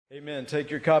Amen. Take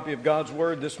your copy of God's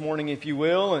Word this morning, if you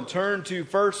will, and turn to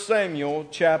 1 Samuel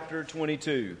chapter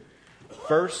 22.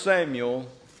 1 Samuel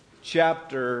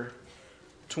chapter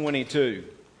 22.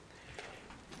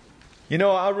 You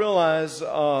know, I realize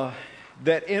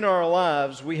that in our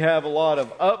lives we have a lot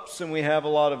of ups and we have a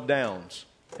lot of downs.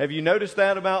 Have you noticed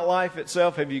that about life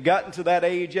itself? Have you gotten to that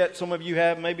age yet? Some of you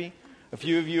have, maybe. A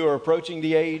few of you are approaching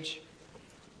the age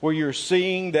where you're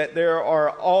seeing that there are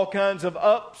all kinds of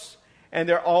ups and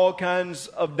there are all kinds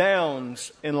of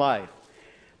downs in life.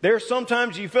 There's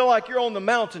sometimes you feel like you're on the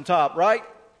mountaintop, right?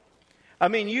 I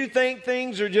mean, you think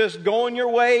things are just going your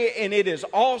way, and it is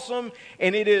awesome,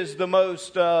 and it is the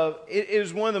most, it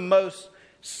is one of the most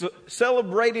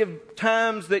celebrative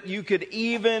times that you could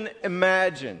even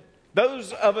imagine.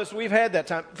 Those of us, we've had that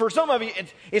time. For some of you,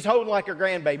 it's holding like a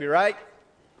grandbaby, right?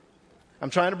 I'm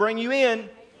trying to bring you in.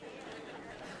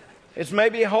 It's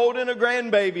maybe holding a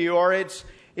grandbaby, or it's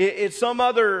some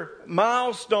other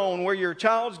milestone where your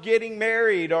child's getting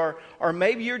married, or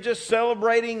maybe you're just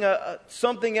celebrating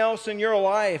something else in your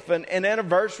life, an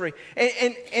anniversary,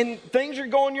 and things are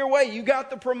going your way. You got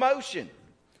the promotion.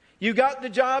 You got the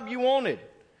job you wanted.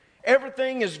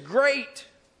 Everything is great.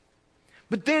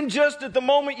 But then just at the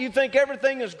moment you think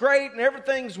everything is great and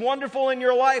everything's wonderful in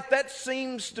your life, that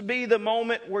seems to be the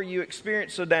moment where you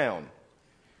experience a down.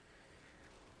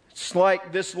 It's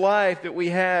like this life that we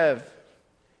have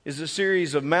is a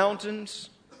series of mountains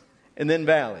and then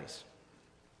valleys.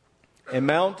 And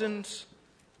mountains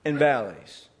and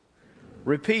valleys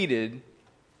repeated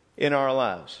in our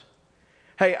lives.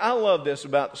 Hey, I love this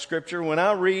about the Scripture. When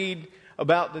I read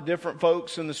about the different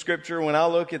folks in the Scripture, when I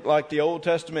look at like the Old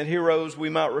Testament heroes we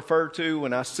might refer to,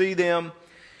 when I see them,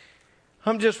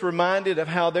 I'm just reminded of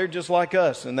how they're just like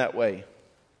us in that way.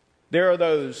 There are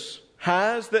those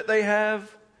highs that they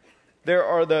have. There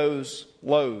are those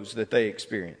lows that they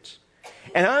experience.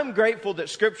 And I'm grateful that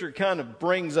Scripture kind of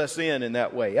brings us in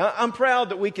that way. I'm proud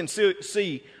that we can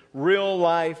see real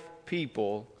life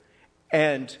people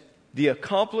and the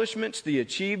accomplishments, the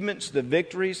achievements, the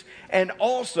victories, and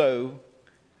also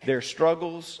their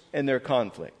struggles and their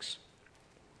conflicts.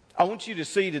 I want you to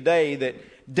see today that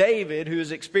David, who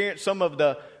has experienced some of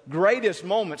the greatest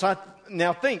moments,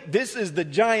 now think, this is the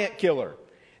giant killer.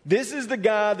 This is the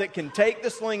guy that can take the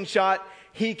slingshot.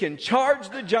 He can charge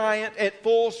the giant at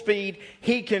full speed.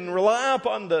 He can rely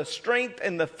upon the strength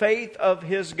and the faith of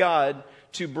his God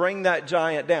to bring that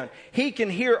giant down. He can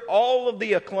hear all of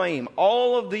the acclaim,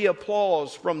 all of the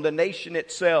applause from the nation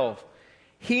itself.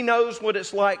 He knows what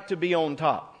it's like to be on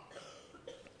top.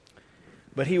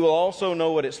 But he will also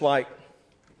know what it's like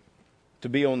to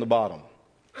be on the bottom.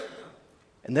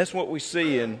 And that's what we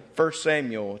see in 1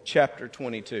 Samuel chapter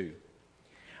 22.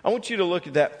 I want you to look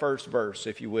at that first verse,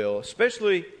 if you will,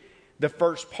 especially the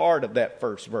first part of that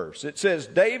first verse. It says,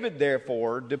 David,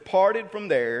 therefore, departed from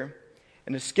there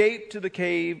and escaped to the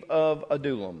cave of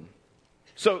Adullam.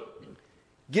 So,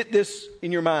 get this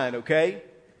in your mind, okay?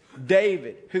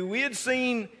 David, who we had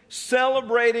seen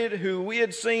celebrated, who we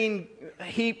had seen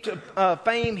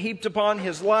fame heaped upon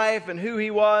his life and who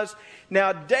he was.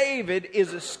 Now, David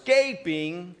is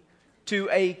escaping to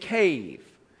a cave.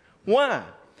 Why?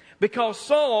 Because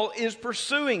Saul is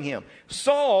pursuing him.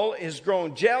 Saul has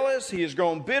grown jealous, he has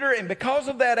grown bitter, and because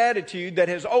of that attitude that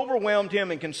has overwhelmed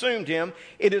him and consumed him,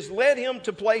 it has led him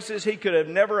to places he could have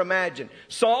never imagined.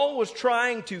 Saul was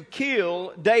trying to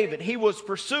kill David. He was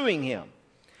pursuing him.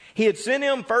 He had sent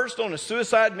him first on a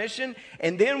suicide mission,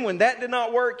 and then when that did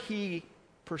not work, he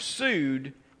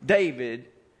pursued David,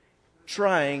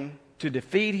 trying to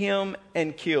defeat him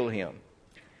and kill him.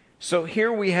 So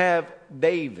here we have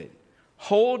David,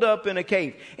 holed up in a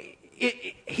cave.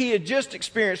 He had just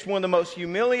experienced one of the most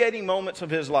humiliating moments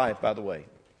of his life, by the way.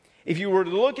 If you were to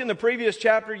look in the previous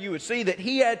chapter, you would see that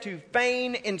he had to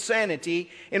feign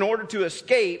insanity in order to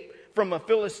escape from a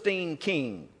Philistine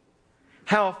king.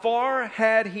 How far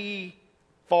had he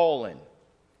fallen?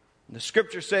 The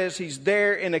Scripture says he's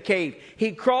there in a cave.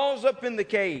 He crawls up in the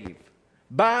cave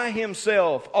by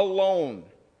himself, alone.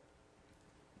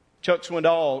 Chuck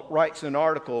Swindoll writes an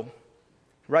article,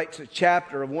 writes a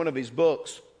chapter of one of his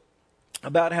books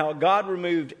about how God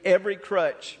removed every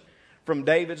crutch from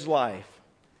David's life.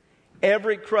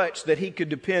 Every crutch that he could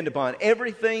depend upon,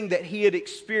 everything that he had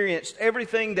experienced,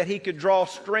 everything that he could draw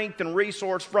strength and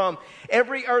resource from,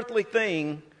 every earthly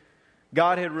thing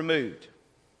God had removed.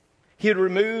 He had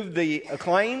removed the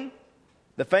acclaim,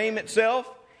 the fame itself.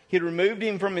 He had removed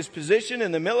him from his position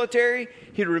in the military.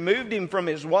 He had removed him from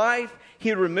his wife. He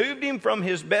had removed him from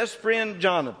his best friend,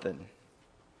 Jonathan.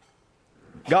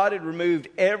 God had removed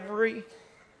every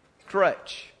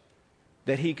crutch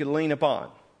that he could lean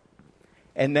upon.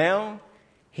 And now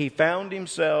he found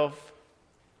himself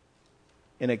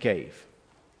in a cave.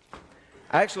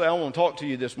 Actually, I want to talk to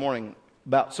you this morning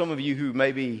about some of you who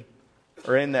maybe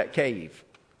are in that cave,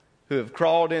 who have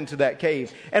crawled into that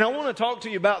cave. And I want to talk to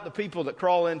you about the people that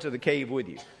crawl into the cave with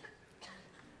you.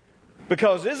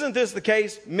 Because isn't this the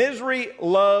case? Misery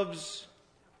loves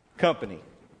company.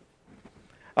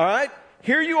 All right?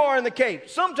 Here you are in the cave.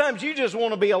 Sometimes you just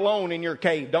want to be alone in your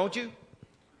cave, don't you?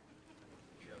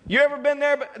 You ever been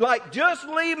there? Like, just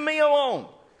leave me alone.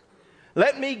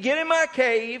 Let me get in my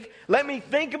cave. Let me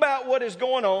think about what is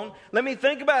going on. Let me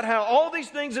think about how all these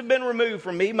things have been removed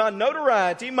from me. My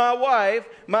notoriety, my wife,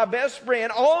 my best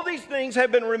friend, all these things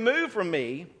have been removed from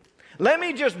me. Let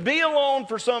me just be alone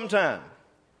for some time.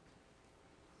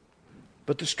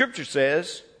 But the scripture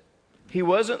says he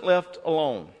wasn't left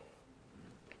alone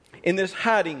in this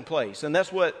hiding place. And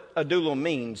that's what Adullam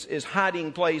means, is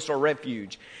hiding place or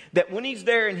refuge. That when he's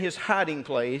there in his hiding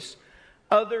place,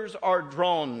 others are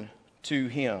drawn to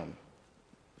him.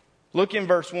 Look in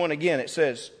verse 1 again. It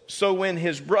says, so when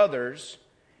his brothers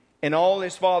and all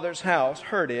his father's house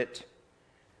heard it,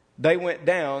 they went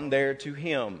down there to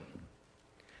him.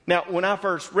 Now, when I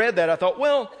first read that, I thought,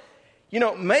 well,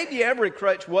 maybe every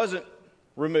crutch wasn't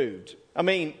removed. I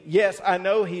mean, yes, I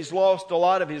know he's lost a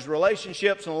lot of his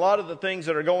relationships and a lot of the things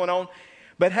that are going on.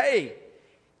 But hey,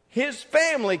 his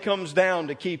family comes down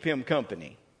to keep him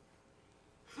company.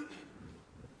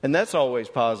 And that's always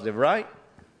positive, right?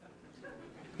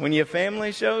 When your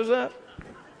family shows up.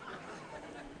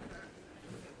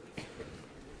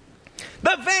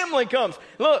 The family comes.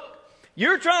 Look,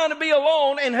 you're trying to be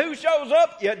alone, and who shows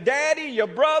up? Your daddy, your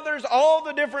brothers, all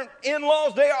the different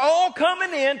in-laws. They're all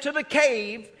coming into the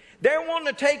cave. They're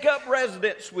wanting to take up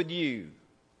residence with you.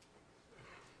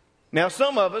 Now,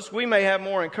 some of us, we may have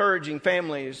more encouraging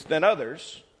families than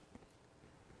others.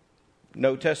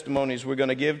 No testimonies we're going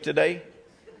to give today.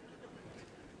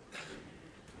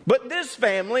 But this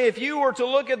family, if you were to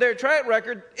look at their track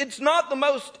record, it's not the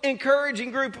most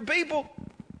encouraging group of people.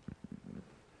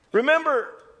 Remember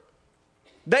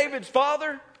David's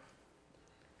father,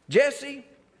 Jesse?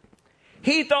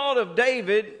 He thought of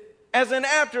David as an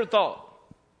afterthought.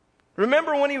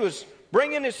 Remember when he was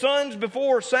bringing his sons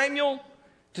before Samuel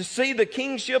to see the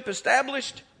kingship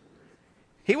established?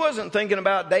 He wasn't thinking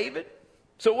about David.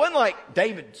 So it wasn't like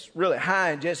David's really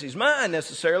high in Jesse's mind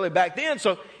necessarily back then.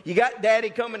 So you got daddy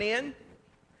coming in.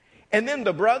 And then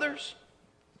the brothers.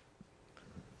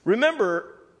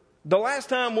 Remember, the last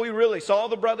time we really saw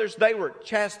the brothers, they were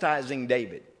chastising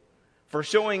David for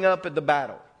showing up at the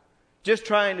battle. Just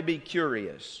trying to be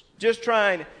curious. Just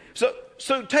trying.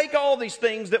 So take all these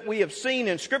things that we have seen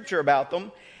in Scripture about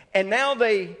them, and now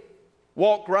they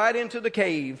walk right into the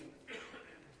cave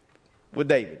with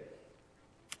David.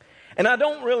 And I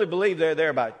don't really believe they're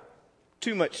there by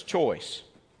too much choice.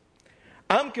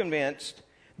 I'm convinced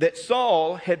that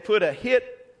Saul had put a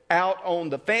hit out on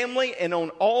the family and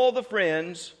on all the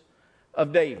friends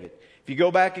of David. If you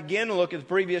go back again and look at the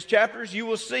previous chapters, you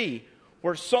will see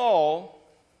where Saul,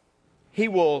 he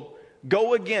will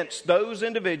go against those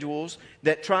individuals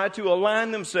that try to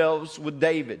align themselves with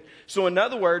David. So in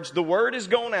other words, the word is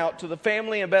going out to the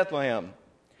family in Bethlehem.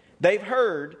 They've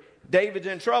heard David's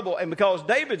in trouble, and because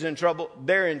David's in trouble,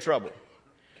 they're in trouble.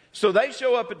 So they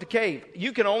show up at the cave.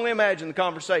 You can only imagine the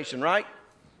conversation, right?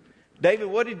 David,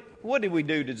 what did we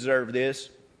do to deserve this?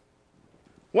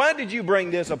 Why did you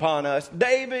bring this upon us?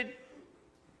 David,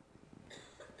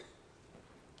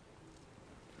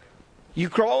 you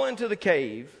crawl into the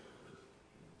cave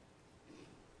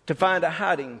to find a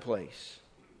hiding place,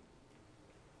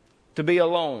 to be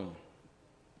alone.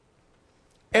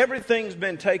 Everything's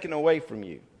been taken away from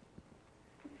you.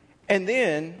 And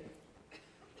then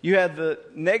you have the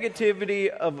negativity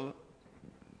of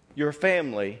your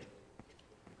family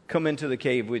come into the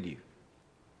cave with you.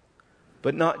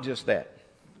 But not just that.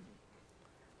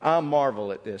 I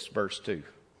marvel at this, verse 2.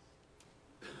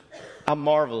 I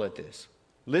marvel at this.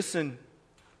 Listen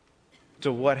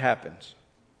to what happens.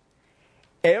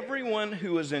 Everyone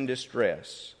who is in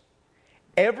distress,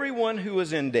 everyone who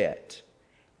is in debt,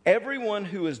 everyone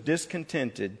who is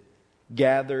discontented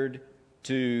gathered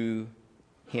to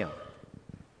him.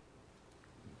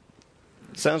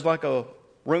 Sounds like a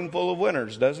room full of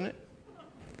winners, doesn't it?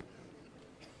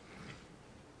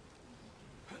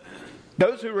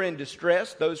 Those who are in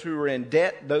distress, those who are in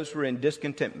debt, those who are in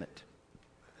discontentment.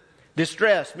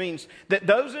 Distress means that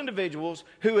those individuals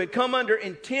who had come under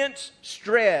intense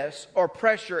stress or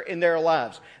pressure in their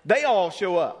lives, they all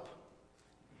show up.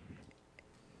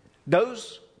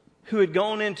 Those who had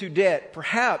gone into debt,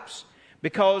 perhaps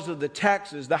because of the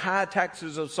taxes, the high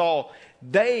taxes of Saul,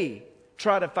 they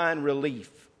try to find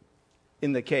relief.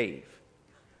 in the cave.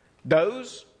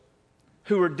 Those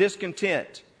who are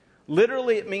discontent.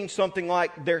 Literally, it means something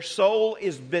like their soul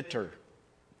is bitter.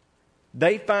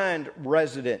 They find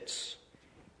residence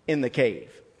in the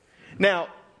cave. Now,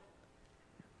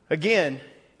 again,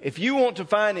 if you want to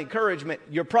find encouragement,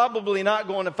 you're probably not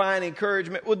going to find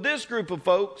encouragement with this group of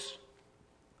folks.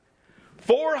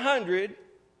 400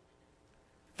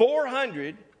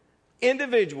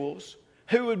 individuals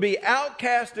who would be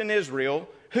outcast in Israel,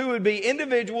 who would be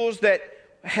individuals that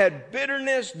had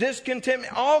bitterness,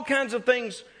 discontentment, all kinds of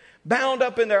things bound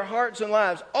up in their hearts and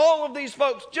lives. All of these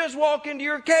folks just walk into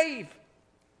your cave.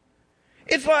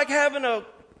 It's like having a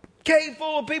cave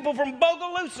full of people from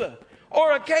Bogalusa,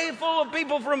 or a cave full of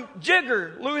people from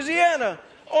Jigger, Louisiana,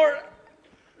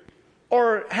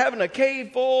 or having a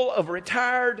cave full of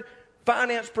retired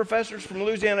finance professors from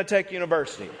Louisiana Tech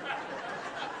University.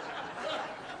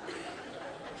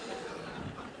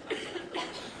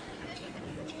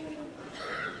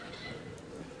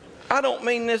 I don't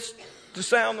mean this to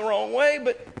sound the wrong way,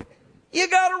 but you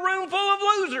got a room full of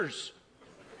losers.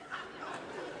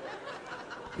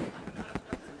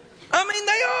 I mean,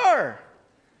 they are.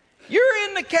 You're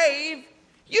in the cave.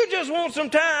 You just want some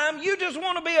time. You just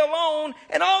want to be alone.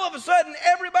 And all of a sudden,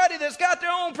 everybody that's got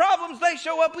their own problems, they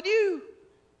show up with you.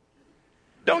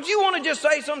 Don't you want to just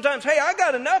say sometimes, hey, I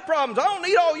got enough problems. I don't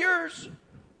need all yours.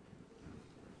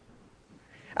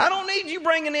 I don't need you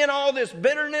bringing in all this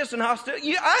bitterness and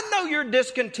hostility. I know you're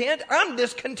discontent. I'm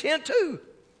discontent too.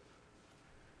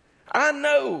 I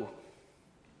know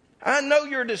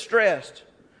you're distressed.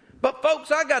 But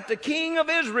folks, I got the King of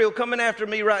Israel coming after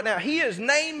me right now. He has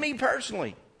named me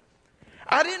personally.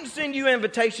 I didn't send you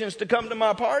invitations to come to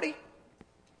my party.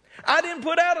 I didn't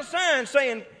put out a sign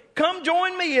saying, come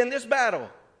join me in this battle.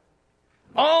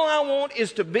 All I want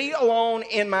is to be alone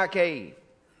in my cave.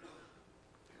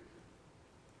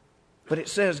 But it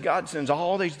says God sends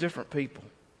all these different people.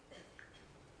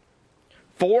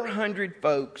 400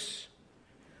 folks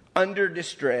under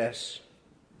distress.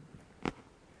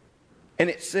 And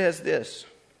it says this.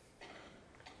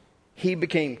 He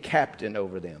became captain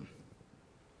over them.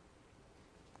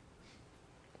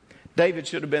 David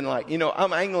should have been like,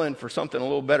 I'm angling for something a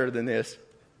little better than this.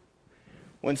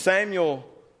 When Samuel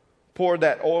poured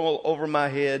that oil over my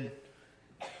head,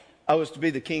 I was to be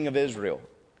the king of Israel.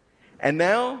 And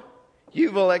now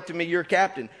you've elected me your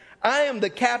captain. I am the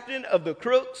captain of the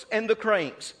crooks and the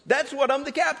cranks. That's what I'm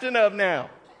the captain of now.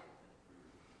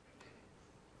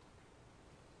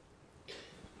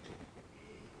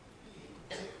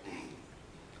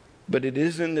 But it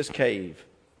is in this cave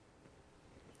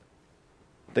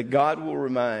that God will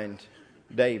remind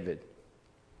David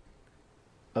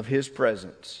of his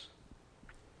presence,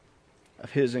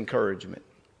 of his encouragement.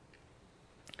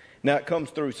 Now it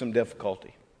comes through some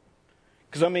difficulty.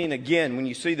 Because again, when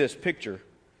you see this picture,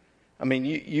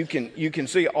 you can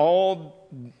see all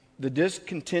the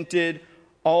discontented,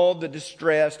 all the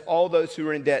distressed, all those who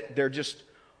are in debt. They're just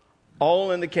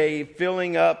all in the cave,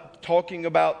 filling up, talking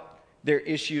about their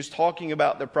issues, talking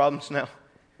about their problems. Now,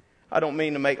 I don't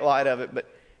mean to make light of it,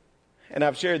 and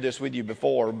I've shared this with you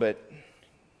before, but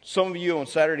some of you on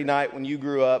Saturday night when you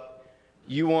grew up,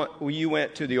 you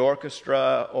went to the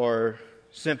orchestra or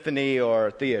symphony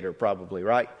or theater probably,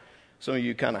 right? Some of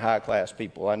you kind of high-class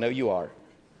people. I know you are.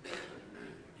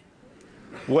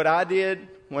 What I did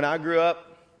when I grew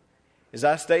up is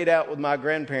I stayed out with my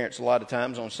grandparents a lot of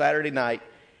times on Saturday night,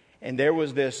 and there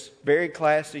was this very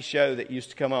classy show that used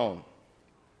to come on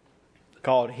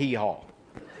called Hee Haw.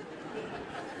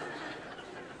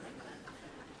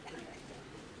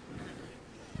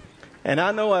 And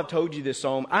I know I've told you this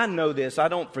song. I know this. I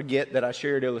don't forget that I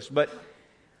shared it. But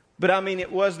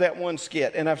it was that one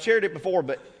skit. And I've shared it before,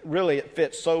 but really it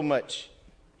fits so much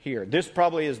here. This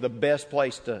probably is the best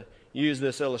place to use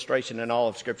this illustration in all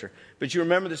of Scripture. But you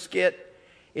remember the skit?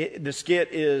 The skit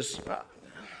is,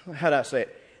 how do I say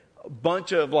it? A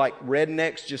bunch of like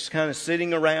rednecks just kind of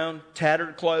sitting around,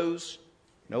 tattered clothes.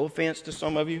 No offense to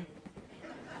some of you.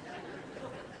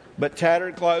 But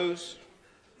tattered clothes.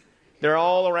 They're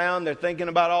all around. They're thinking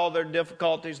about all their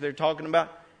difficulties they're talking about.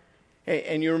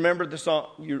 And you remember the song.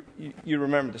 You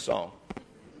remember the song,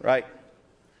 right?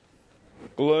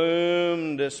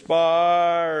 Gloom,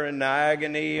 despair, and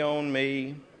agony on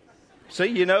me. See,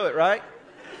 you know it, right?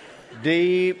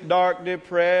 Deep, dark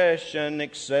depression,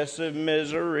 excessive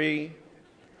misery.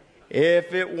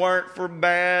 If it weren't for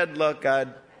bad luck,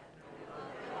 I'd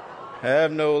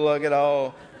have no luck at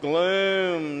all.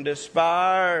 Gloom,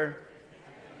 despair,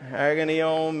 agony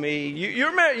on me. You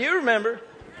remember.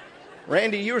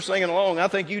 Randy, you were singing along. I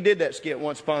think you did that skit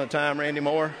once upon a time, Randy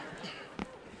Moore.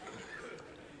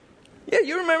 Yeah,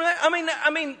 you remember that? I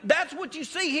mean, that's what you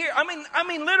see here. I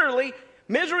mean, literally,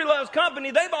 misery loves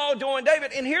company. They've all joined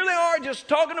David, and here they are just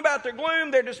talking about their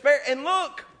gloom, their despair. And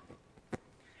look,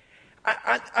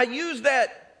 I use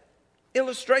that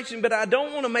illustration, but I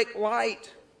don't want to make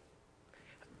light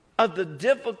of the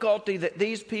difficulty that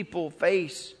these people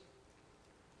face.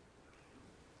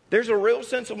 There's a real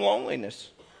sense of loneliness.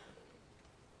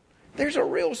 There's a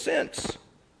real sense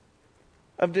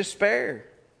of despair.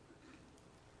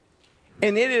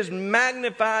 And it is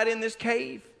magnified in this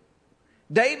cave.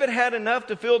 David had enough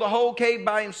to fill the whole cave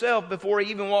by himself before he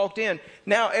even walked in.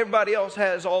 Now everybody else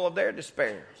has all of their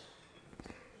despair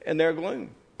and their gloom.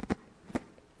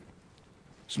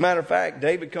 As a matter of fact,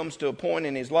 David comes to a point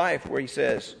in his life where he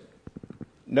says,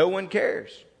 no one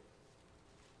cares.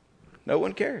 No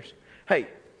one cares. Hey,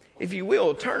 if you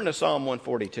will, turn to Psalm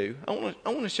 142. I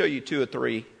want to show you 2 or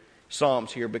 3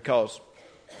 Psalms here because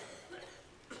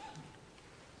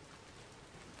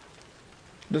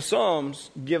the Psalms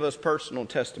give us personal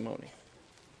testimony.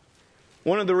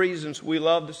 One of the reasons we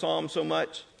love the Psalms so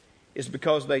much is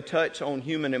because they touch on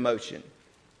human emotion.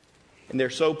 And they're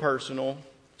so personal,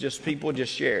 just people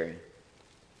just sharing.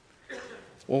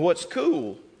 Well, what's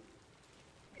cool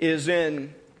is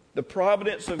in the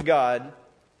providence of God,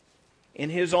 in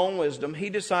His own wisdom, He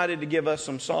decided to give us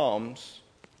some Psalms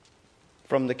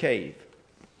from the cave.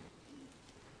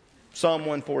 Psalm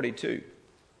 142.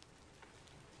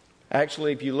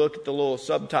 Actually, if you look at the little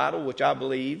subtitle, which I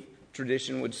believe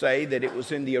tradition would say that it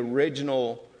was in the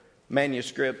original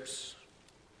manuscripts,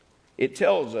 it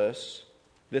tells us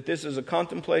that this is a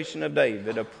contemplation of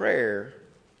David, a prayer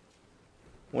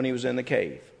when he was in the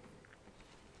cave.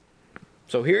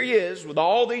 So here he is with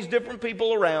all these different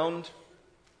people around,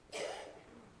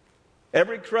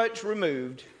 every crutch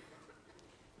removed,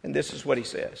 and this is what he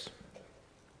says.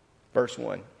 Verse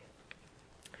 1.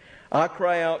 I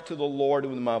cry out to the Lord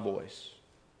with my voice.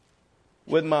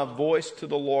 With my voice to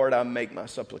the Lord I make my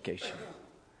supplication.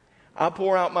 I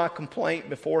pour out my complaint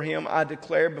before Him. I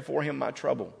declare before Him my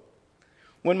trouble.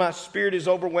 When my spirit is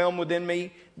overwhelmed within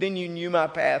me, then you knew my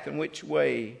path and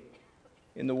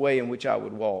in the way in which I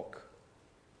would walk.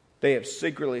 They have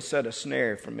secretly set a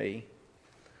snare for me.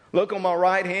 Look on my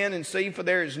right hand and see, for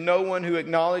there is no one who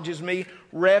acknowledges me.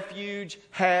 Refuge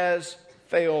has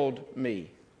failed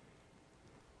me.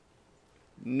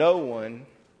 No one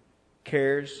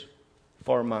cares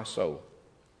for my soul.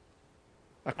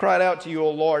 I cried out to you,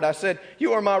 O Lord. I said,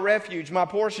 you are my refuge, my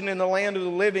portion in the land of the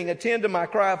living. Attend to my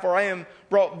cry, for I am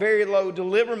brought very low.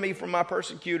 Deliver me from my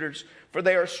persecutors, for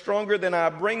they are stronger than I.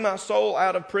 Bring my soul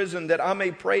out of prison, that I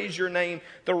may praise your name.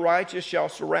 The righteous shall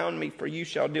surround me, for you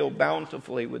shall deal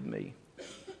bountifully with me.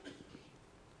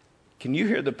 Can you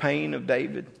hear the pain of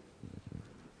David?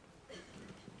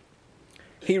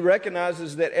 He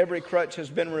recognizes that every crutch has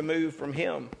been removed from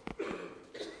him.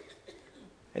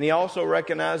 And he also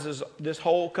recognizes this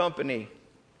whole company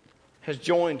has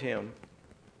joined him.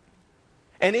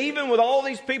 And even with all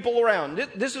these people around,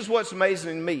 this is what's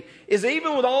amazing to me, is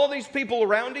even with all these people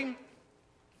around him,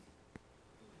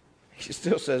 he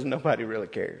still says nobody really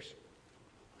cares.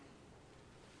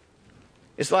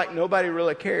 It's like nobody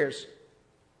really cares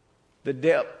the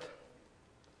depth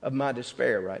of my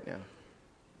despair right now.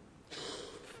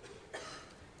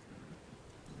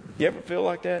 You ever feel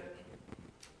like that?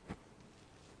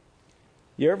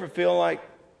 You ever feel like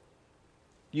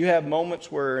you have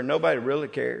moments where nobody really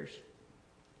cares?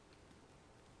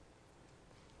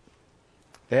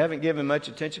 They haven't given much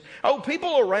attention. Oh,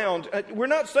 people around, we're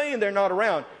not saying they're not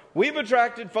around. We've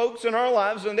attracted folks in our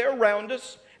lives and they're around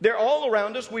us. They're all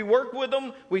around us. We work with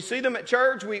them. We see them at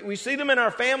church. We see them in our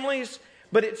families.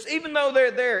 But it's even though they're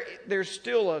there, there's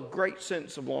still a great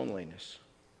sense of loneliness.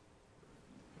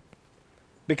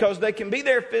 Because they can be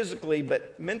there physically,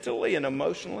 but mentally and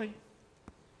emotionally.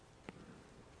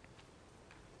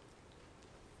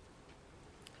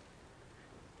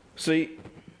 See,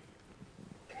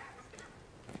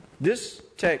 this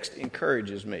text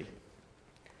encourages me.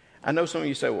 I know some of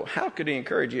you say, well, how could he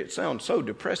encourage you? It sounds so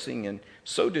depressing and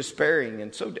so despairing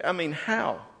and so,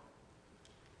 how?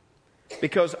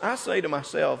 Because I say to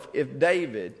myself, if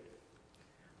David,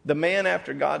 the man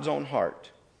after God's own heart,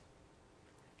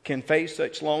 can face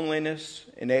such loneliness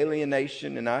and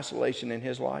alienation and isolation in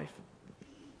his life,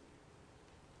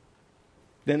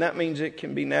 then that means it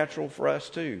can be natural for us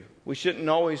too. We shouldn't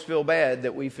always feel bad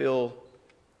that we feel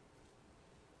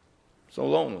so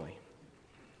lonely.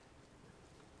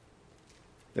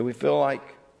 That we feel like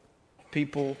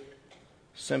people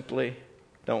simply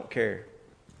don't care.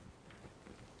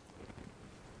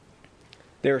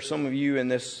 There are some of you in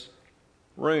this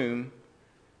room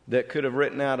that could have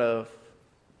written out a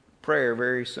prayer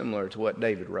very similar to what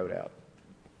David wrote out,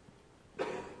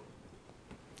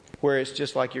 where it's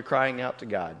just like you're crying out to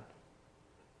God.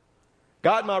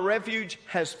 God, my refuge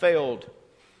has failed.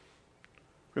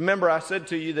 Remember, I said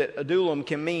to you that Adullam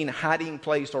can mean hiding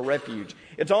place or refuge.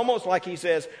 It's almost like he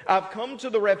says, I've come to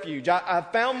the refuge.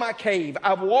 I've found my cave.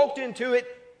 I've walked into it.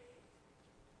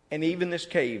 And even this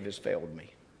cave has failed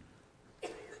me.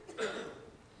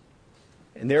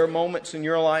 And there are moments in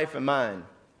your life and mine,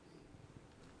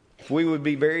 if we would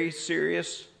be very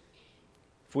serious,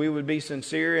 if we would be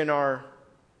sincere in our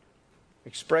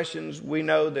expressions, we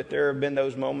know that there have been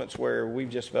those moments where we've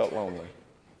just felt lonely.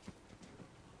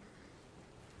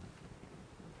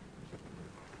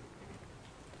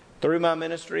 Through my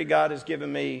ministry, God has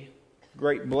given me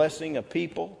great blessing of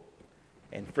people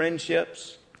and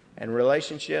friendships and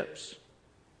relationships.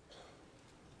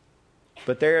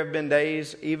 But there have been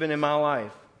days, even in my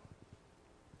life,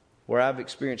 where I've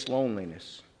experienced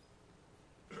loneliness.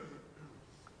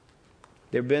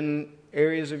 There have been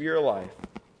areas of your life,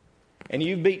 and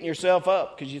you've beaten yourself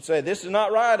up because you'd say, this is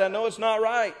not right. I know it's not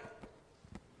right.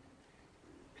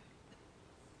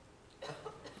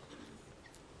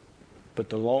 But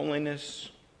the loneliness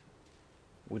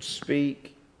would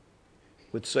speak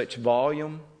with such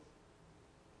volume.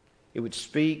 It would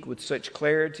speak with such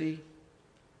clarity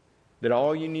that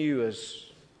all you knew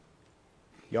is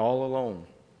you're all alone.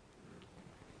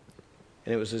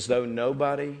 And it was as though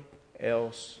nobody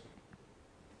else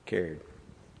cared.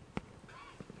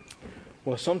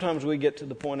 Well, sometimes we get to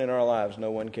the point in our lives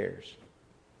no one cares.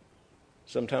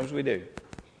 Sometimes we do.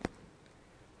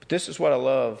 But this is what I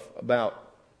love about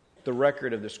the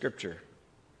record of the Scripture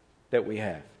that we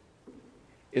have.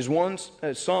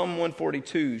 Psalm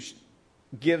 142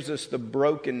 gives us the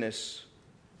brokenness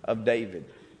of David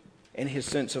and his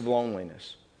sense of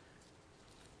loneliness.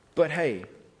 But hey,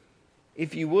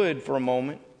 if you would for a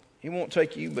moment, it won't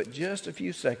take you but just a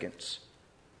few seconds.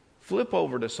 Flip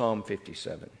over to Psalm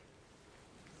 57.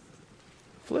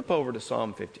 Flip over to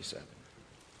Psalm 57.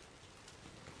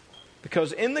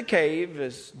 Because in the cave,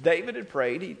 as David had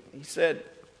prayed, he said,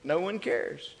 no one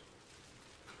cares.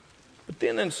 But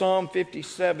then in Psalm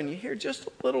 57, you hear just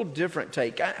a little different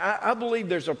take. I believe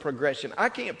there's a progression. I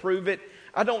can't prove it.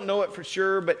 I don't know it for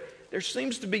sure, but there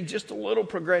seems to be just a little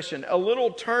progression, a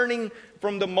little turning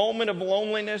from the moment of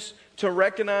loneliness to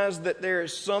recognize that there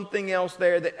is something else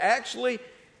there that actually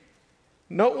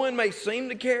no one may seem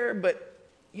to care, but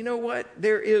you know what?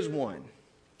 There is one.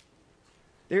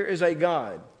 There is a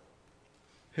God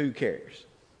who cares.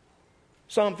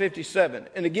 Psalm 57.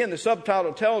 And again, the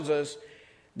subtitle tells us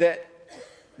that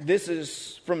this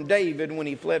is from David when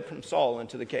he fled from Saul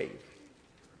into the cave.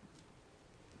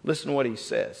 Listen to what he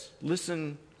says.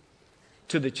 Listen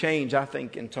to the change, I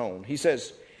think, in tone. He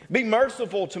says, be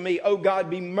merciful to me, O God,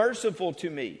 be merciful to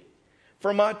me.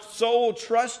 For my soul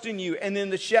trusts in you, and in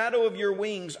the shadow of your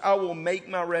wings I will make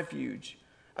my refuge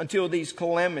until these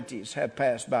calamities have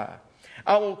passed by.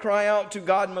 I will cry out to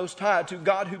God Most High, to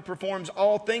God who performs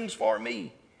all things for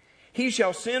me. He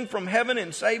shall send from heaven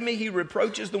and save me. He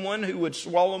reproaches the one who would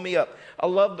swallow me up. I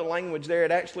love the language there.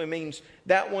 It actually means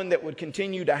that one that would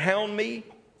continue to hound me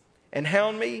and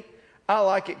hound me. I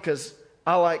like it because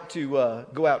I like to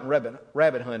go out and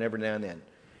rabbit hunt every now and then.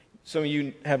 Some of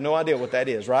you have no idea what that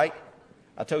is, right?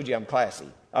 I told you I'm classy,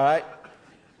 all right?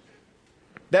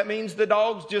 That means the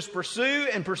dogs just pursue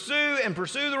and pursue and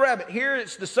pursue the rabbit. Here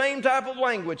it's the same type of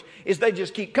language. Is they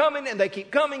just keep coming and they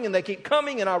keep coming and they keep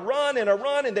coming, and I run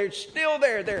and they're still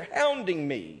there. They're hounding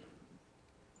me.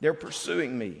 They're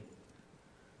pursuing me.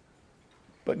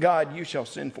 But God, you shall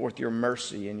send forth your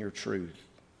mercy and your truth.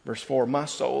 Verse 4, my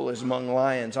soul is among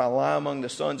lions. I lie among the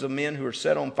sons of men who are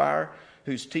set on fire,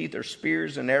 whose teeth are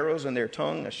spears and arrows and their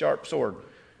tongue a sharp sword.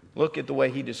 Look at the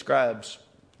way he describes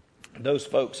those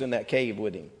folks in that cave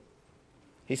with him.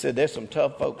 He said, there's some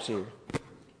tough folks here.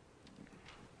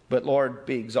 But Lord,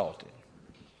 be exalted.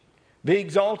 Be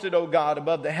exalted, O God,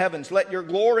 above the heavens. Let your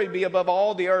glory be above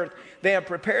all the earth. They have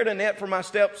prepared a net for my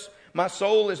steps. My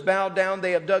soul is bowed down.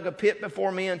 They have dug a pit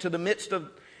before me. Into the midst of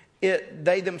it,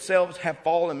 they themselves have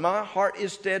fallen. My heart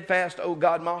is steadfast, O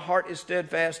God, my heart is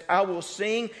steadfast. I will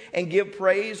sing and give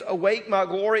praise. Awake my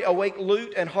glory, awake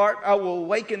lute and harp. I will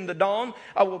awaken the dawn.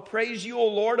 I will praise you, O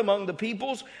Lord, among the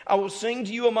peoples. I will sing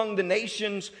to you among the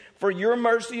nations. For your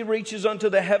mercy reaches unto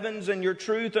the heavens, and your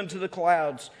truth unto the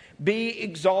clouds. Be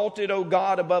exalted, O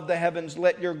God, above the heavens.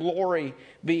 Let your glory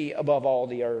be above all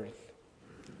the earth.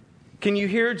 Can you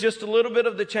hear just a little bit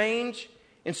of the change?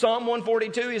 In Psalm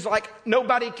 142, he's like,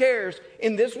 nobody cares.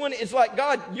 In this one, it's like,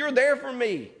 God, you're there for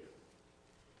me.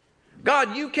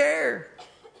 God, you care.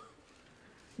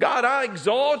 God, I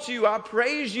exalt you. I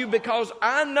praise you because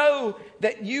I know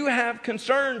that you have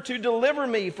concern to deliver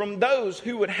me from those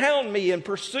who would hound me and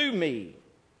pursue me.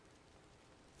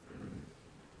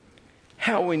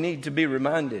 How we need to be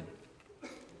reminded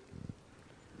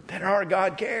that our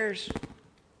God cares.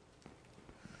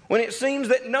 When it seems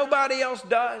that nobody else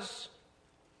does,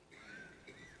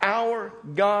 our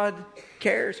God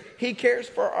cares. He cares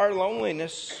for our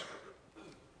loneliness.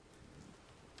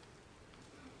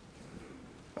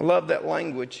 I love that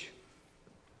language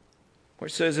where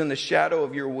it says, in the shadow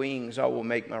of your wings I will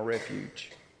make my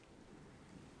refuge.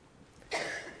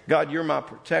 God, you're my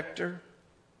protector.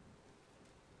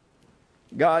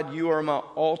 God, you are my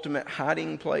ultimate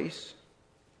hiding place.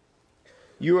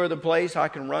 You are the place I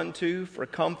can run to for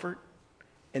comfort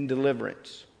and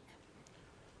deliverance.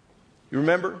 You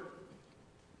remember?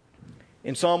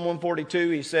 In Psalm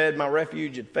 142, he said, my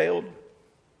refuge had failed.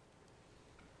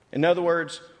 In other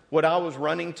words, what I was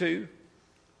running to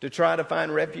try to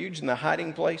find refuge in the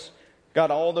hiding place, God,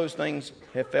 all those things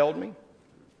have failed me.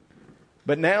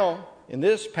 But now, in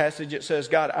this passage, it says,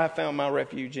 God, I found my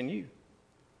refuge in you.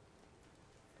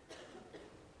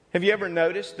 Have you ever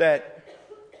noticed that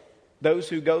those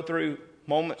who go through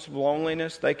moments of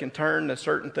loneliness, they can turn to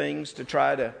certain things to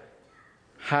try to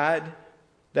hide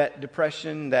that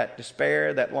depression, that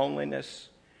despair, that loneliness?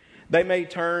 They may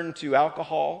turn to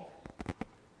alcohol.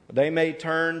 They may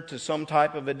turn to some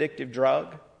type of addictive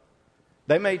drug.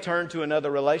 They may turn to another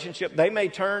relationship. They may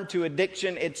turn to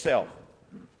addiction itself.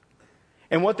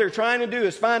 And what they're trying to do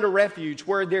is find a refuge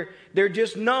where they're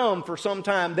just numb for some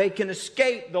time. They can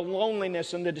escape the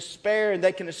loneliness and the despair, and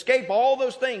they can escape all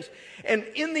those things. And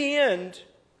in the end,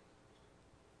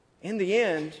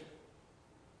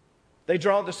 they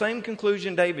draw the same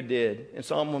conclusion David did in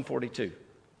Psalm 142.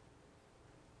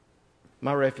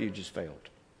 My refuge has failed.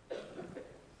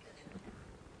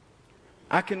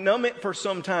 I can numb it for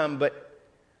some time, but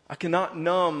I cannot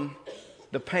numb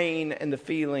the pain and the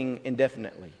feeling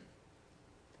indefinitely.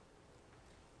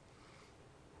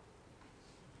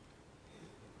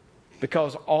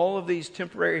 Because all of these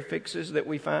temporary fixes that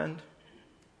we find,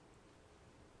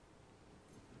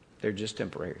 they're just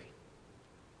temporary.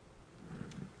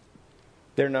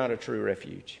 They're not a true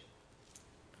refuge.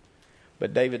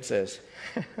 But David says,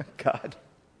 God,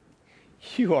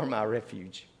 you are my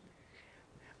refuge.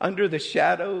 Under the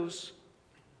shadows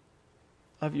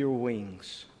of your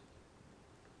wings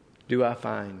do I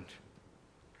find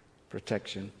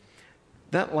protection.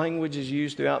 That language is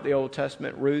used throughout the Old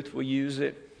Testament. Ruth will use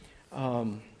it.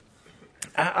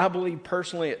 I believe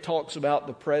personally it talks about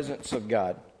the presence of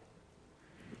God.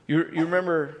 You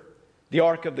remember the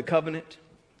Ark of the Covenant?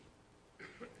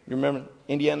 You remember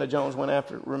Indiana Jones went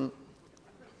after it?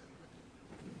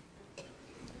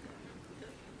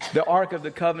 The Ark of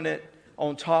the Covenant,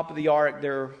 on top of the Ark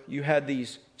there you had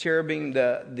these cherubim,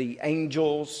 the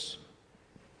angels,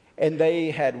 and they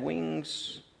had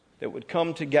wings that would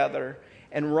come together.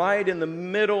 And right in the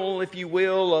middle, if you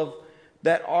will, of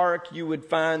that ark, you would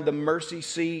find the mercy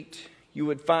seat. You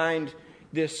would find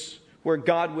this where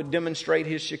God would demonstrate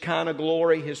His Shekinah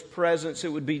glory, His presence.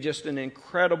 It would be just an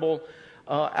incredible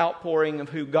outpouring of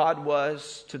who God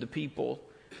was to the people.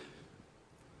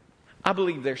 I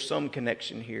believe there's some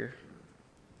connection here.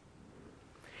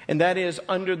 And that is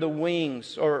under the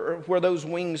wings, or where those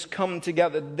wings come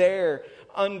together. There,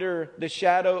 under the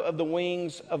shadow of the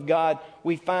wings of God,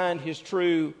 we find His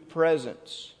true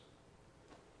presence.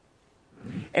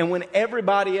 And when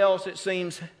everybody else, it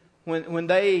seems, when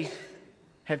they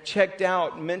have checked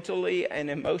out mentally and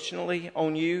emotionally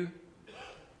on you,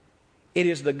 it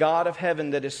is the God of heaven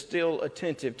that is still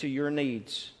attentive to your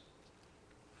needs.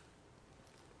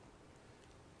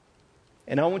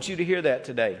 And I want you to hear that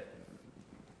today.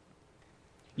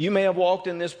 You may have walked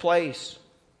in this place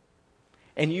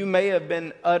and you may have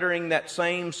been uttering that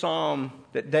same psalm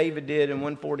that David did in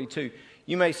 142.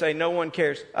 You may say, no one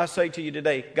cares. I say to you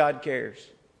today, God cares.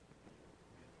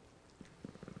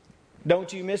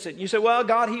 Don't you miss it. You say, well,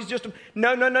 God, He's just...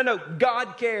 No.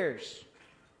 God cares.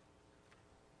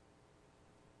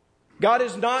 God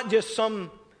is not just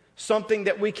something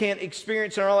that we can't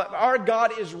experience in our life. Our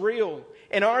God is real.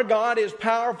 And our God is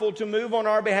powerful to move on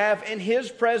our behalf. And His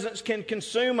presence can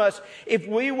consume us if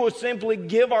we will simply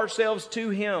give ourselves to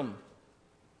Him.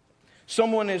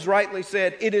 Someone has rightly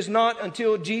said, it is not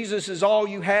until Jesus is all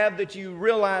you have that you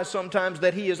realize sometimes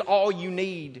that He is all you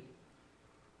need.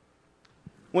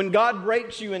 When God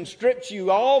breaks you and strips you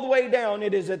all the way down,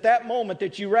 it is at that moment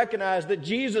that you recognize that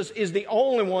Jesus is the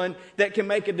only one that can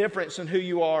make a difference in who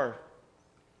you are.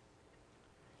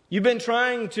 You've been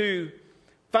trying to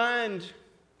find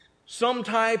some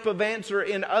type of answer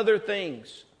in other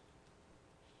things.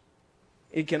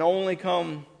 It can only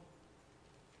come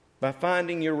by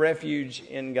finding your refuge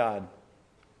in God.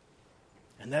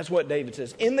 And that's what David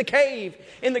says. In the cave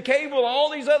with all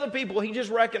these other people, he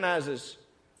just recognizes,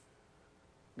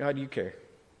 God, you care.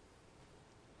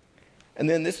 And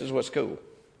then this is what's cool.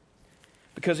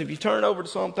 Because if you turn over to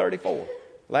Psalm 34,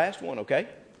 last one, okay?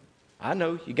 I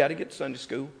know you got to get to Sunday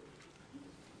school.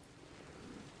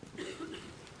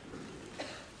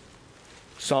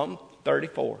 Psalm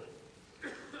 34.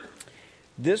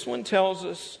 This one tells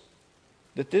us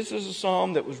that this is a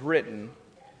psalm that was written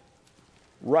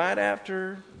right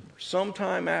after,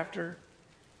 sometime after,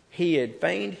 he had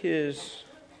feigned his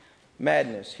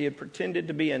madness. He had pretended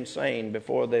to be insane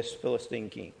before this Philistine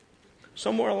king.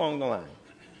 Somewhere along the line.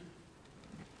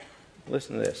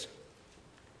 Listen to this.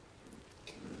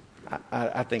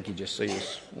 I think you just see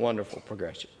this wonderful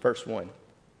progression. Verse 1.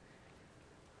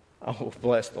 I will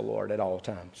bless the Lord at all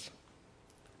times.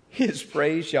 His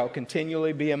praise shall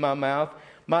continually be in my mouth.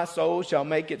 My soul shall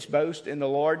make its boast in the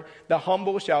Lord. The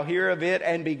humble shall hear of it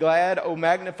and be glad. O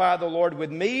magnify the Lord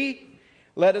with me.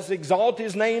 Let us exalt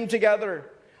his name together.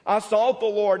 I sought the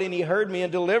Lord, and he heard me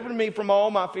and delivered me from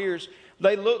all my fears.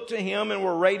 They looked to him and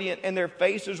were radiant, and their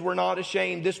faces were not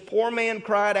ashamed. This poor man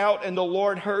cried out, and the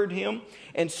Lord heard him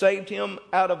and saved him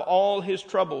out of all his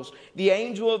troubles. The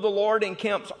angel of the Lord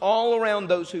encamps all around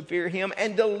those who fear him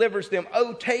and delivers them.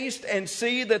 Oh, taste and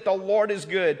see that the Lord is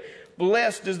good.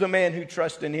 Blessed is the man who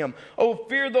trusts in him. Oh,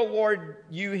 fear the Lord,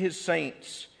 you his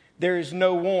saints. There is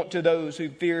no want to those who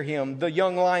fear him. The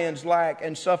young lions lack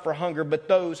and suffer hunger, but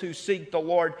those who seek the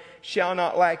Lord shall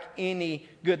not lack any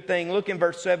good thing. Look in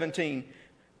verse 17.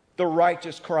 The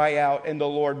righteous cry out, and the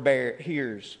Lord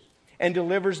hears and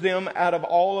delivers them out of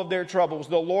all of their troubles.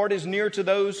 The Lord is near to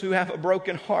those who have a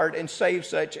broken heart and saves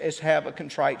such as have a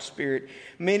contrite spirit.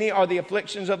 Many are the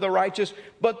afflictions of the righteous,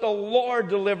 but the Lord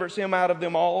delivers him out of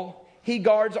them all. He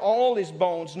guards all his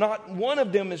bones. Not one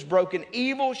of them is broken.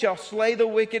 Evil shall slay the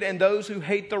wicked, and those who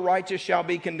hate the righteous shall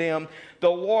be condemned. The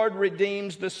Lord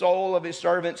redeems the soul of his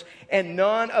servants, and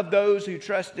none of those who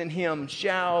trust in him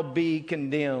shall be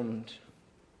condemned.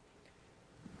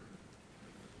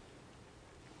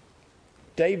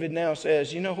 David now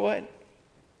says, you know what?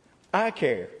 I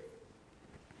care.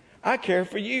 I care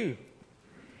for you.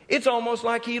 It's almost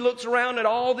like he looks around at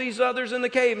all these others in the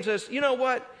cave and says, you know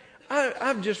what?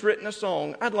 I've just written a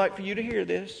song. I'd like for you to hear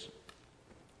this.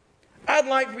 I'd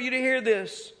like for you to hear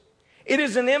this. It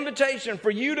is an invitation for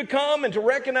you to come and to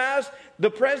recognize the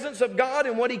presence of God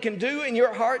and what he can do in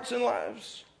your hearts and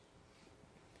lives.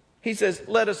 He says,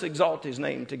 let us exalt his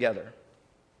name together.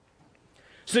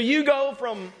 So you go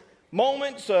from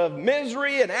moments of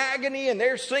misery and agony, and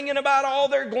they're singing about all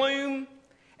their gloom.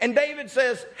 And David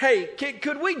says, hey,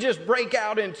 could we just break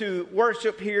out into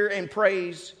worship here and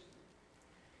praise?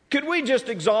 Could we just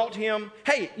exalt him?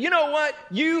 Hey, you know what?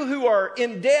 You who are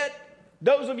in debt,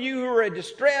 those of you who are in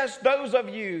distress, those of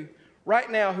you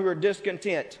right now who are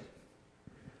discontent,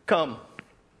 come,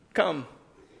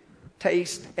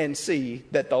 taste and see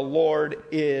that the Lord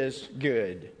is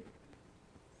good.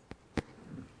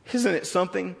 Isn't it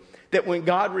something that when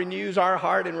God renews our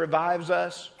heart and revives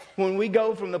us, when we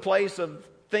go from the place of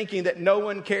thinking that no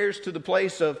one cares to the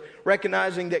place of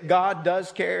recognizing that God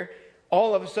does care,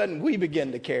 all of a sudden we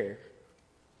begin to care.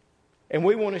 And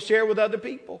we want to share with other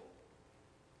people.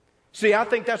 See, I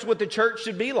think that's what the church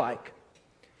should be like.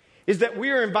 Is that we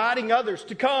are inviting others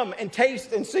to come and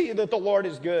taste and see that the Lord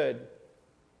is good.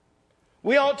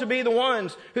 We ought to be the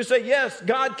ones who say, yes,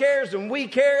 God cares and we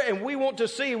care and we want to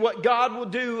see what God will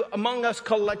do among us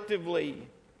collectively.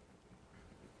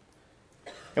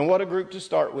 And what a group to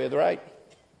start with, right?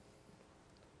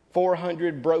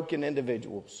 400 broken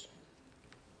individuals.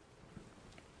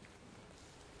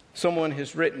 Someone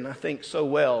has written, I think, so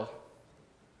well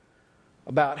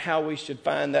about how we should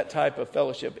find that type of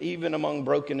fellowship, even among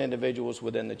broken individuals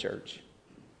within the church.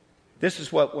 This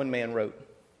is what one man wrote.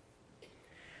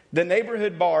 The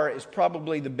neighborhood bar is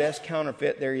probably the best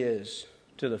counterfeit there is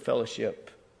to the fellowship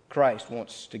Christ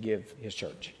wants to give his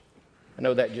church. I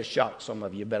know that just shocked some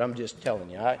of you, but I'm just telling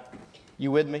you, all right?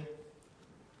 You with me?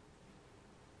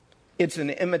 It's an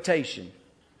imitation,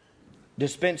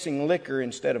 dispensing liquor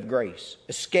instead of grace,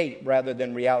 escape rather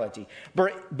than reality.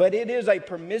 But it is a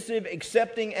permissive,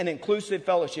 accepting, and inclusive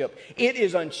fellowship. It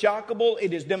is unshockable.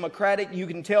 It is democratic. You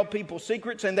can tell people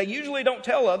secrets, and they usually don't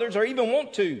tell others or even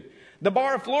want to. The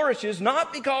bar flourishes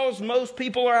not because most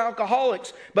people are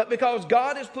alcoholics, but because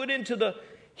God has put into the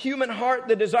human heart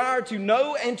the desire to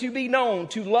know and to be known,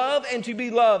 to love and to be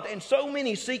loved. And so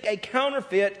many seek a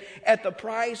counterfeit at the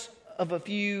price of a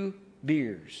few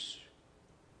beers.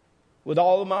 With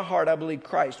all of my heart, I believe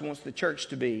Christ wants the church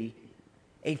to be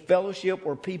a fellowship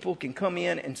where people can come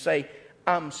in and say,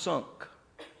 I'm sunk,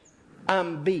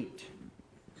 I'm beat,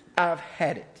 I've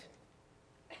had it.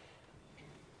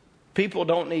 People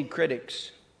don't need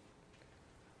critics.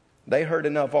 They hurt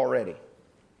enough already.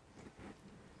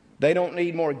 They don't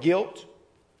need more guilt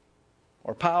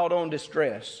or piled on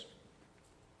distress.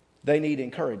 They need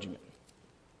encouragement.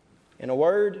 In a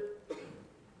word,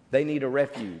 they need a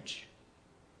refuge.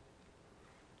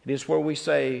 It is where we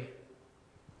say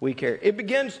we care. It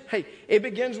begins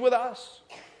with us.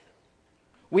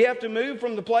 We have to move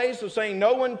from the place of saying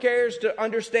no one cares to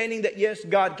understanding that yes,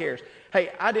 God cares.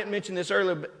 Hey, I didn't mention this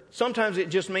earlier, but sometimes it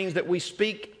just means that we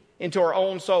speak into our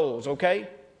own souls, okay?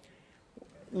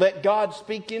 Let God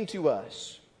speak into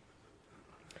us.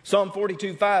 Psalm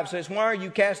 42:5 says, why are you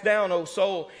cast down, O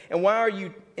soul, and why are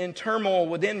you in turmoil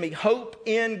within me? Hope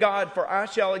in God, for I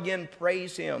shall again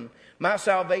praise Him, my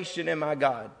salvation and my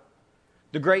God.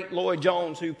 The great Lloyd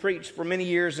Jones, who preached for many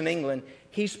years in England,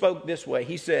 he spoke this way.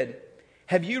 He said,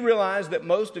 have you realized that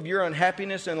most of your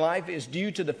unhappiness in life is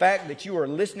due to the fact that you are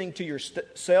listening to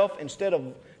yourself instead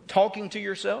of talking to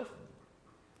yourself?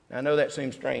 I know that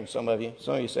seems strange, some of you.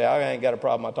 Some of you say, I ain't got a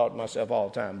problem. I talk to myself all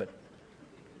the time. But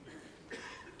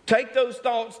take those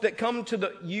thoughts that come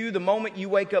to you the moment you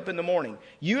wake up in the morning.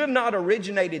 You have not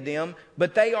originated them,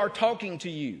 but they are talking to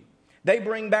you. They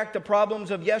bring back the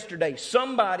problems of yesterday.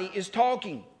 Somebody is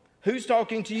talking. Who's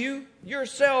talking to you?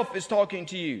 Yourself is talking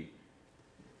to you.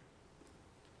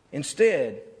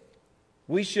 Instead,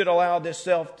 we should allow this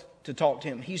self to talk to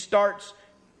him. He starts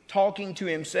talking to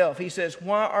himself. He says,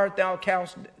 why art thou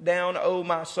cast down, O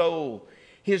my soul?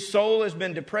 His soul has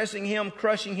been depressing him,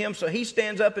 crushing him. So he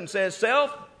stands up and says,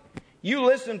 self, you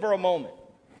listen for a moment.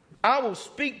 I will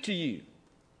speak to you.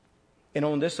 And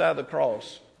on this side of the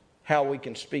cross, how we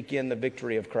can speak in the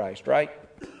victory of Christ, right?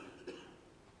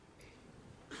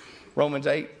 Romans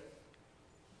 8.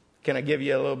 Can I give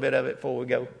you a little bit of it before we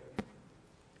go?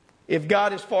 If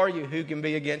God is for you, who can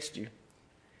be against you?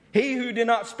 He who did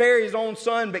not spare his own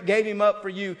son, but gave him up for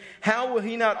you, how will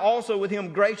he not also with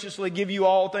him graciously give you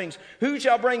all things? Who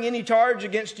shall bring any charge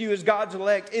against you as God's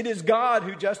elect? It is God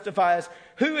who justifies.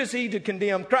 Who is he to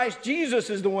condemn? Christ Jesus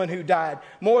is the one who died.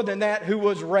 More than that, who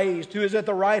was raised, who is at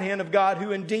the right hand of God,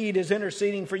 who indeed is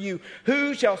interceding for you.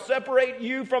 Who shall separate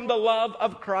you from the love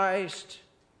of Christ?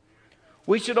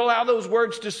 We should allow those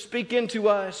words to speak into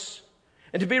us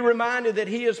and to be reminded that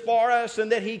he is for us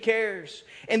and that he cares.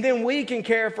 And then we can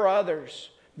care for others,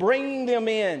 bringing them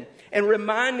in and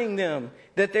reminding them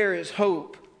that there is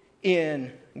hope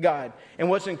in God. And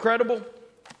what's incredible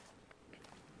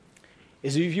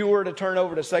is if you were to turn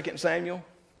over to 2 Samuel,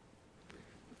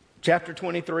 chapter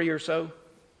 23 or so,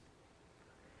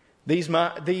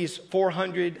 these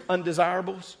 400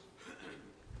 undesirables,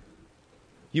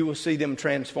 you will see them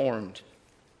transformed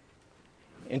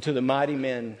into the mighty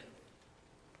men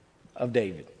of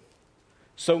David.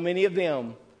 So many of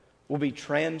them will be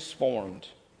transformed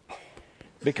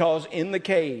because in the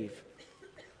cave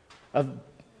of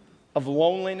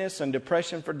loneliness and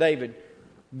depression for David,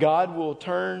 God will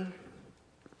turn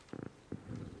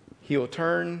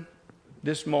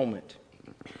this moment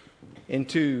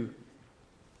into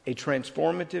a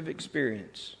transformative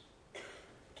experience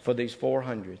for these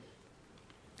 400.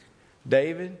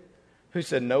 David, who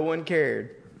said no one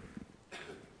cared,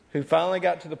 who finally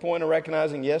got to the point of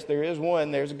recognizing, yes, there is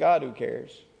one, there's a God who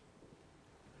cares.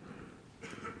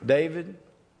 David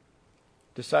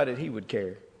decided he would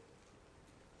care.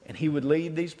 And he would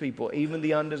lead these people, even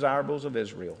the undesirables of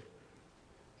Israel,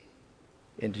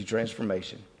 into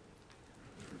transformation.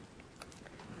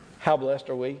 How blessed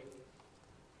are we?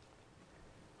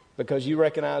 Because you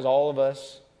recognize all of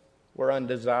us were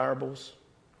undesirables.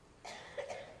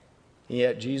 And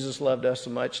yet Jesus loved us so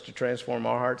much to transform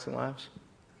our hearts and lives.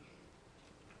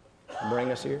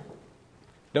 Bring us here.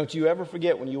 Don't you ever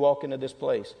forget when you walk into this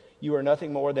place, you are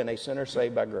nothing more than a sinner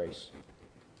saved by grace.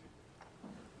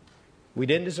 We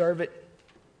didn't deserve it.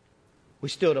 We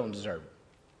still don't deserve it.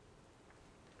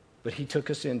 But He took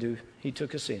us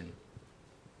in.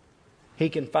 He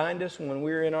can find us when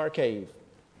we're in our cave.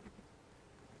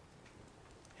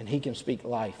 And He can speak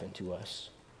life into us.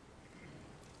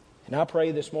 And I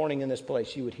pray this morning in this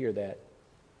place you would hear that.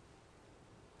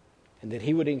 And that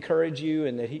He would encourage you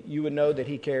and that you would know that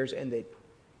He cares and that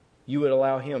you would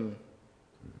allow Him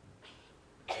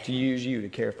to use you to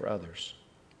care for others.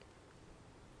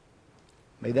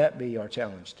 May that be our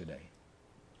challenge today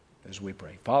as we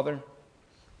pray. Father,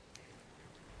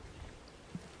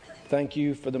 thank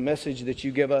you for the message that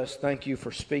you give us. Thank you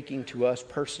for speaking to us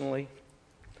personally.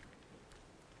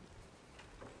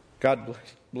 God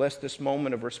bless this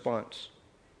moment of response.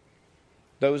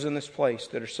 Those in this place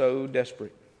that are so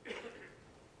desperate,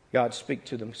 God, speak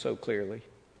to them so clearly.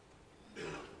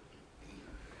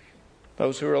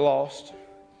 Those who are lost,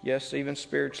 yes, even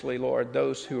spiritually, Lord,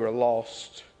 those who are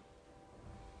lost,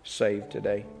 save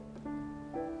today.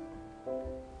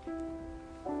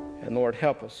 And Lord,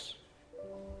 help us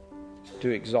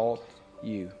to exalt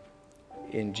you.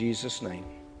 In Jesus' name,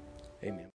 amen.